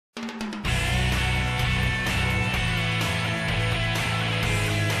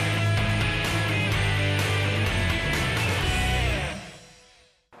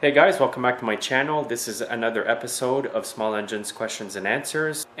Hey guys, welcome back to my channel. This is another episode of Small Engines Questions and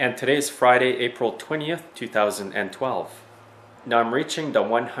Answers, and today is Friday, April 20th, 2012. Now I'm reaching the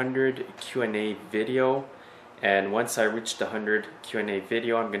 100 Q&A video, and once I reach the 100 Q&A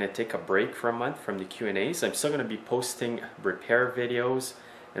video, I'm going to take a break for a month from the Q&As. I'm still going to be posting repair videos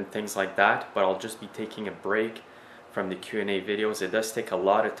and things like that, but I'll just be taking a break from the Q&A videos. It does take a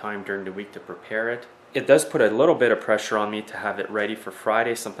lot of time during the week to prepare it. It does put a little bit of pressure on me to have it ready for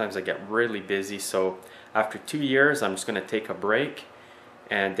Friday. Sometimes I get really busy, so after 2 years I'm just going to take a break,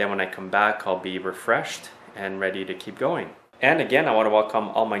 and then when I come back I'll be refreshed and ready to keep going. And again, I want to welcome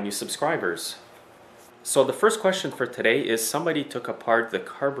all my new subscribers. So the first question for today is, somebody took apart the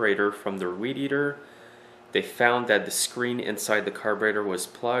carburetor from their weed eater. They found that the screen inside the carburetor was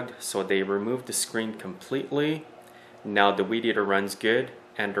plugged, so they removed the screen completely. Now the weed eater runs good,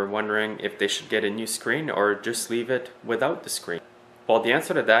 and are wondering if they should get a new screen or just leave it without the screen. Well, the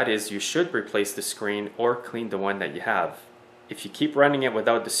answer to that is you should replace the screen or clean the one that you have. If you keep running it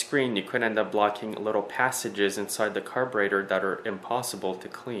without the screen, you could end up blocking little passages inside the carburetor that are impossible to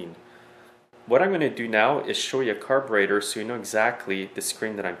clean. What I'm going to do now is show you a carburetor so you know exactly the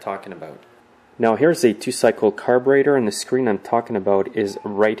screen that I'm talking about. Now here's a 2-cycle carburetor, and the screen I'm talking about is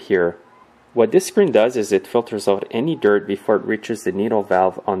right here. What this screen does is it filters out any dirt before it reaches the needle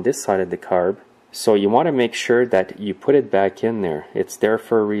valve on this side of the carb. So you want to make sure that you put it back in there. It's there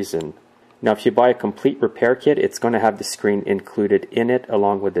for a reason. Now if you buy a complete repair kit, it's going to have the screen included in it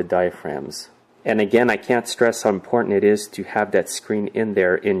along with the diaphragms. And again, I can't stress how important it is to have that screen in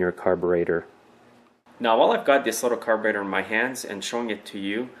there in your carburetor. Now while I've got this little carburetor in my hands and showing it to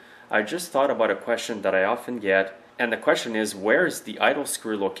you, I just thought about a question that I often get. And the question is, where is the idle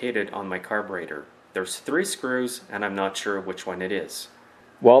screw located on my carburetor? There's 3 screws and I'm not sure which one it is.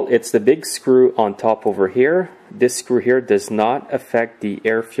 Well, it's the big screw on top over here. This screw here does not affect the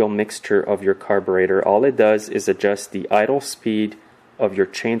air-fuel mixture of your carburetor. All it does is adjust the idle speed of your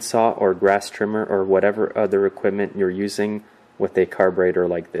chainsaw or grass trimmer or whatever other equipment you're using with a carburetor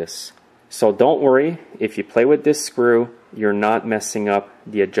like this. So don't worry, if you play with this screw, you're not messing up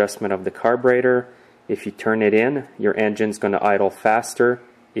the adjustment of the carburetor. If you turn it in, your engine's going to idle faster.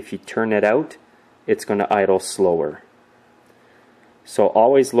 If you turn it out, it's going to idle slower. So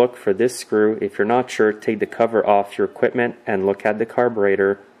always look for this screw. If you're not sure, take the cover off your equipment and look at the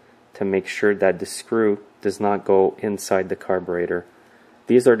carburetor to make sure that the screw does not go inside the carburetor.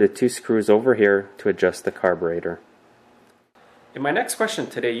 These are the 2 screws over here to adjust the carburetor. In my next question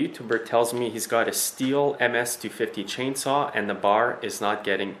today, YouTuber tells me he's got a Stihl MS250 chainsaw and the bar is not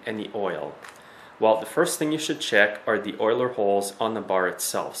getting any oil. Well, the first thing you should check are the oiler holes on the bar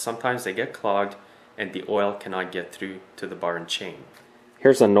itself. Sometimes they get clogged and the oil cannot get through to the bar and chain.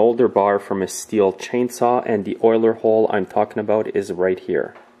 Here's an older bar from a Stihl chainsaw, and the oiler hole I'm talking about is right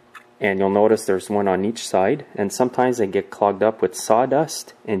here. And you'll notice there's one on each side, and sometimes they get clogged up with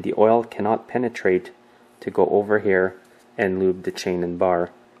sawdust and the oil cannot penetrate to go over here and lube the chain and bar.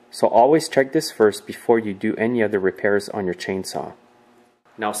 So always check this first before you do any other repairs on your chainsaw.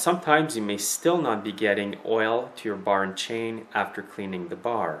 Now sometimes you may still not be getting oil to your bar and chain after cleaning the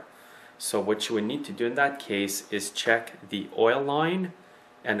bar. So what you would need to do in that case is check the oil line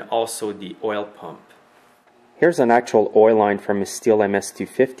and also the oil pump. Here's an actual oil line from a Stihl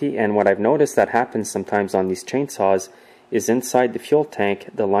MS250, and what I've noticed that happens sometimes on these chainsaws is inside the fuel tank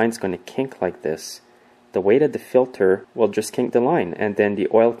the line's going to kink like this. The weight of the filter will just kink the line and then the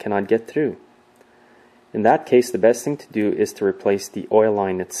oil cannot get through. In that case, the best thing to do is to replace the oil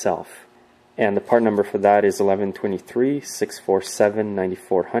line itself. And the part number for that is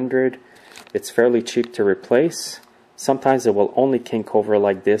 1123-647-9400. It's fairly cheap to replace. Sometimes it will only kink over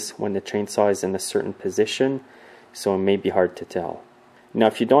like this when the chainsaw is in a certain position, so it may be hard to tell. Now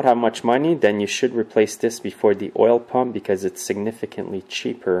if you don't have much money, then you should replace this before the oil pump because it's significantly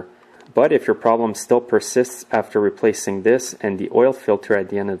cheaper. But if your problem still persists after replacing this and the oil filter at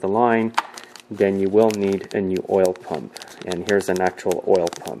the end of the line, then you will need a new oil pump. And here's an actual oil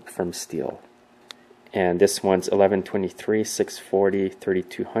pump from Stihl. And this one's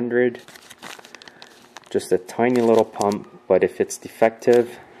 1123-640-3200. Just a tiny little pump, but if it's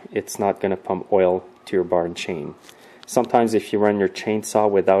defective, it's not going to pump oil to your bar and chain. Sometimes if you run your chainsaw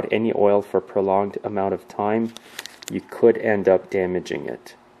without any oil for a prolonged amount of time, you could end up damaging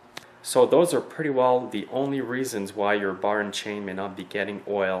it. So those are pretty well the only reasons why your bar and chain may not be getting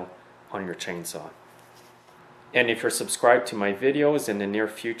oil on your chainsaw. And if you're subscribed to my videos, in the near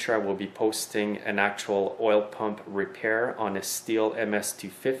future I will be posting an actual oil pump repair on a Stihl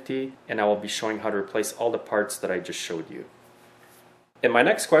MS250, and I will be showing how to replace all the parts that I just showed you. In my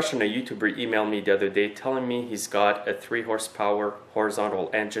next question, a YouTuber emailed me the other day telling me he's got a 3 horsepower horizontal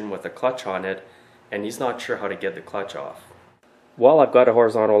engine with a clutch on it and he's not sure how to get the clutch off. Well, I've got a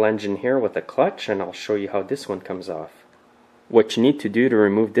horizontal engine here with a clutch and I'll show you how this one comes off. What you need to do to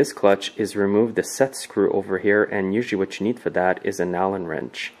remove this clutch is remove the set screw over here, and usually what you need for that is an Allen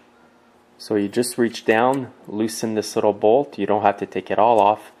wrench. So you just reach down, loosen this little bolt, you don't have to take it all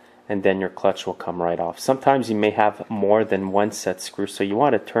off, and then your clutch will come right off. Sometimes you may have more than one set screw, so you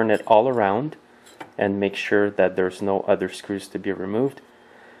want to turn it all around and make sure that there's no other screws to be removed.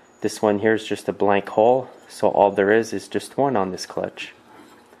 This one here is just a blank hole, so all there is just one on this clutch.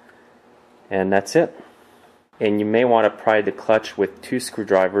 And that's it. And you may want to pry the clutch with 2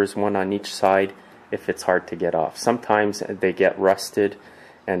 screwdrivers, one on each side, if it's hard to get off. Sometimes they get rusted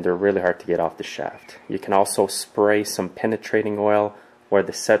and they're really hard to get off the shaft. You can also spray some penetrating oil where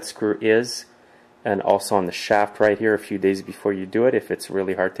the set screw is, and also on the shaft right here a few days before you do it if it's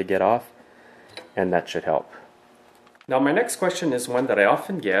really hard to get off, and that should help. Now my next question is one that I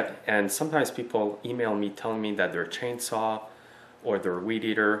often get, and sometimes people email me telling me that their chainsaw or their weed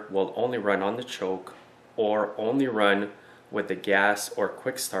eater will only run on the choke or only run with the gas or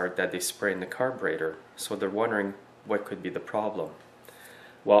quick start that they spray in the carburetor. So they're wondering what could be the problem.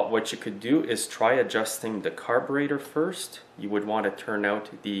 Well, what you could do is try adjusting the carburetor first. You would want to turn out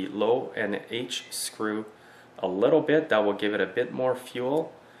the low and H screw a little bit. That will give it a bit more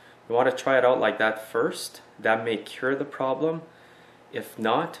fuel. You want to try it out like that first. That may cure the problem. If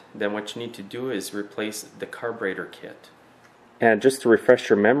not, then what you need to do is replace the carburetor kit. And just to refresh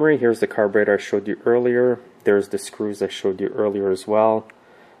your memory, here's the carburetor I showed you earlier. There's the screws I showed you earlier as well.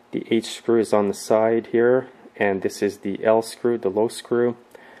 The H screw is on the side here, and this is the L screw, the low screw.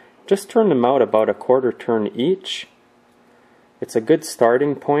 Just turn them out about a quarter turn each. It's a good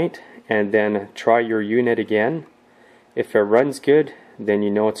starting point, and then try your unit again. If it runs good, then you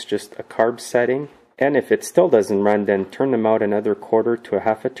know it's just a carb setting. And if it still doesn't run, then turn them out another quarter to a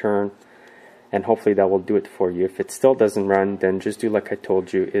half a turn, and hopefully that will do it for you. If it still doesn't run, then just do like I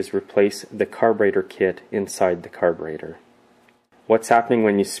told you, is replace the carburetor kit inside the carburetor. What's happening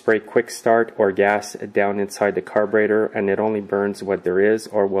when you spray quick start or gas down inside the carburetor and it only burns what there is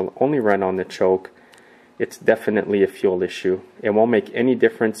or will only run on the choke, it's definitely a fuel issue. It won't make any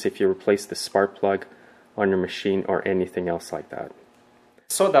difference if you replace the spark plug on your machine or anything else like that.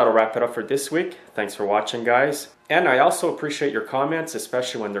 So that'll wrap it up for this week. Thanks for watching, guys. And I also appreciate your comments,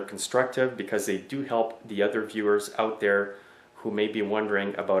 especially when they're constructive, because they do help the other viewers out there who may be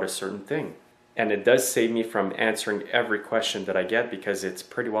wondering about a certain thing. And it does save me from answering every question that I get, because it's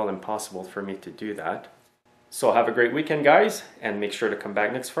pretty well impossible for me to do that. So have a great weekend, guys, and make sure to come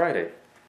back next Friday.